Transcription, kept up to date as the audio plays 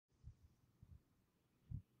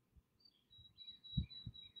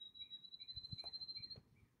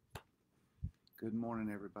Good morning,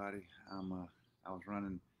 everybody. I was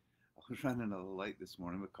running, I was running a little late this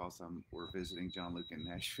morning because we're visiting John Luke in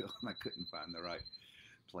Nashville, and I couldn't find the right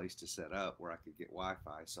place to set up where I could get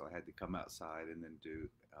Wi-Fi. So I had to come outside and then do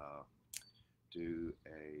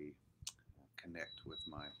a connect with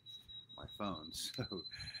my phone. So,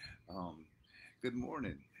 um, good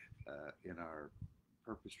morning. In our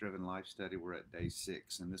purpose-driven life study, we're at day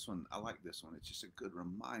 6, and this one I like this one. It's just a good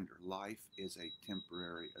reminder. Life is a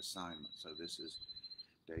temporary assignment. So this is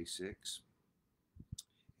day 6,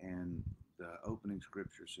 and the opening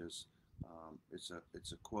scripture says,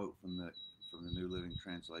 it's a quote from the New Living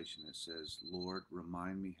Translation. It says, "Lord,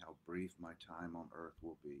 remind me how brief my time on earth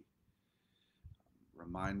will be.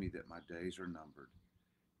 Remind me that my days are numbered,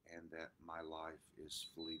 and that my life is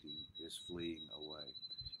fleeing away."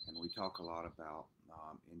 And we talk a lot about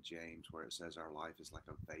in James where it says our life is like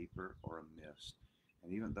a vapor or a mist.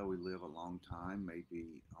 And even though we live a long time,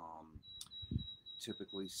 maybe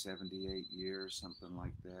typically 78 years, something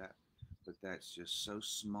like that. But that's just so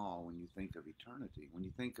small when you think of eternity. When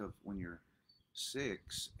you think of when you're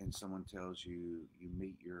 6 and someone tells you you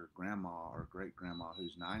meet your grandma or great grandma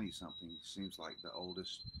who's 90 something, seems like the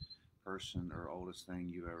oldest person or oldest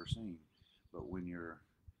thing you've ever seen. But when you're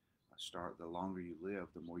the longer you live,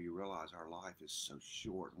 the more you realize our life is so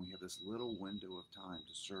short. And we have this little window of time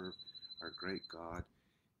to serve our great God.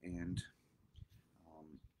 And um,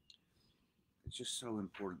 it's just so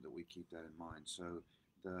important that we keep that in mind. So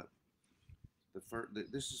the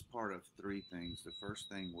this is part of 3 things. The first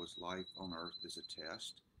thing was life on earth is a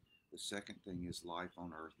test. The second thing is life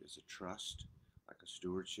on earth is a trust, like a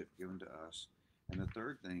stewardship given to us. And the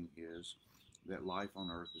third thing is that life on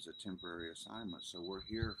earth is a temporary assignment. So we're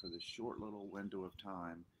here for this short little window of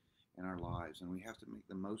time in our lives, and we have to make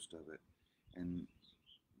the most of it. And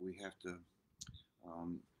we have to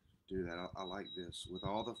um, do that. I like this. With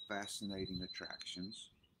all the fascinating attractions,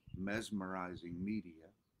 mesmerizing media,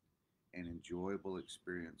 and enjoyable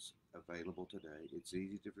experience available today, it's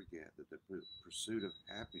easy to forget that the pursuit of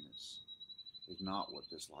happiness is not what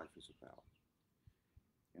this life is about.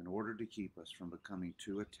 In order to keep us from becoming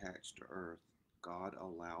too attached to earth, God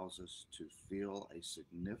allows us to feel a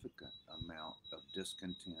significant amount of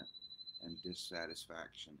discontent and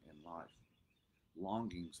dissatisfaction in life,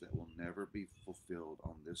 longings that will never be fulfilled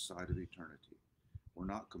on this side of eternity. We're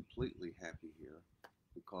not completely happy here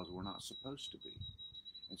because we're not supposed to be.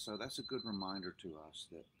 And so that's a good reminder to us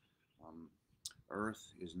that um,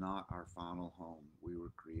 earth is not our final home. We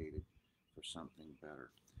were created for something better.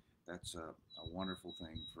 That's a wonderful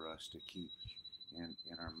thing for us to keep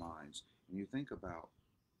in our minds. And you think about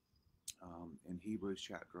in Hebrews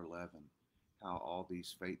chapter 11 how all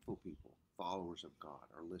these faithful people, followers of God,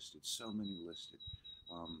 are listed. So many listed.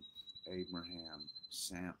 Um, Abraham,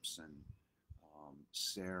 Samson,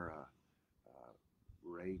 Sarah,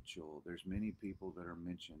 Rachel. There's many people that are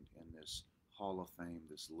mentioned in this Hall of Fame,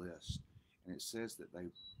 this list. And it says that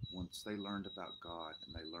once they learned about God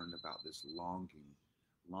and they learned about this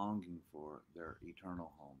longing for their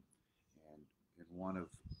eternal home. And in one of,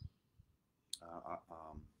 uh, uh,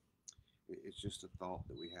 um, it's just a thought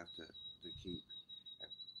that we have to keep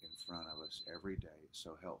in front of us every day. It's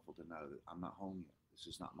so helpful to know that I'm not home yet. This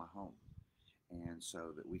is not my home. And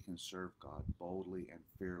so that we can serve God boldly and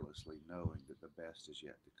fearlessly, knowing that the best is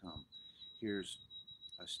yet to come. Here's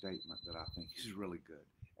a statement that I think is really good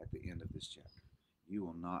at the end of this chapter. You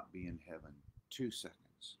will not be in heaven 2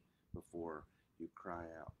 seconds before you cry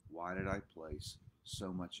out, "Why did I place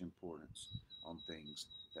so much importance on things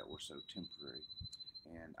that were so temporary?"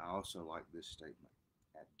 And I also like this statement.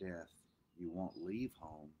 At death, you won't leave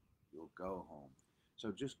home, you'll go home.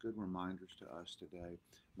 So just good reminders to us today.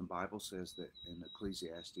 The Bible says that in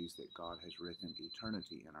Ecclesiastes that God has written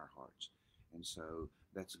eternity in our hearts. And so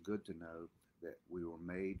that's good to know that we were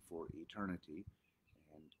made for eternity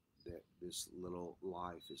and that this little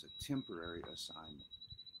life is a temporary assignment.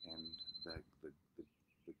 And the, the, the,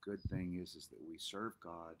 the good thing is that we serve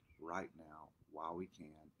God right now while we can,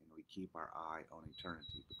 and we keep our eye on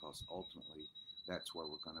eternity because ultimately that's where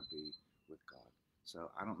we're going to be with God. So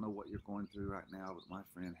I don't know what you're going through right now, but my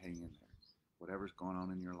friend, hang in there. Whatever's going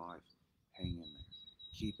on in your life, hang in there.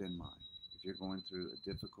 Keep in mind, if you're going through a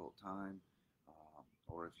difficult time,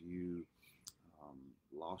 or if you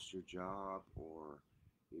lost your job, or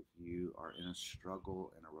if you are in a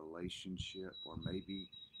struggle in a relationship, or maybe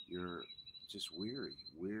you're just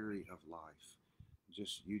weary of life,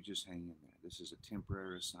 just hang in there. This is a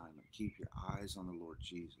temporary assignment. Keep your eyes on the Lord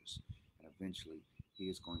Jesus, and eventually He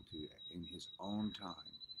is going to, in His own time,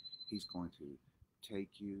 He's going to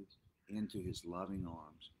take you into His loving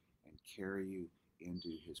arms and carry you into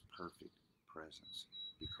His perfect presence,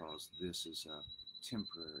 because this is a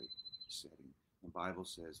temporary setting. The Bible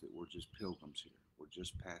says that we're just pilgrims here. We're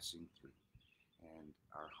just passing through. And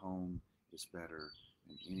our home is better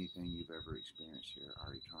than anything you've ever experienced here,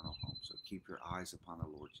 our eternal home. So keep your eyes upon the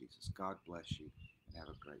Lord Jesus. God bless you and have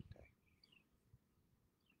a great day.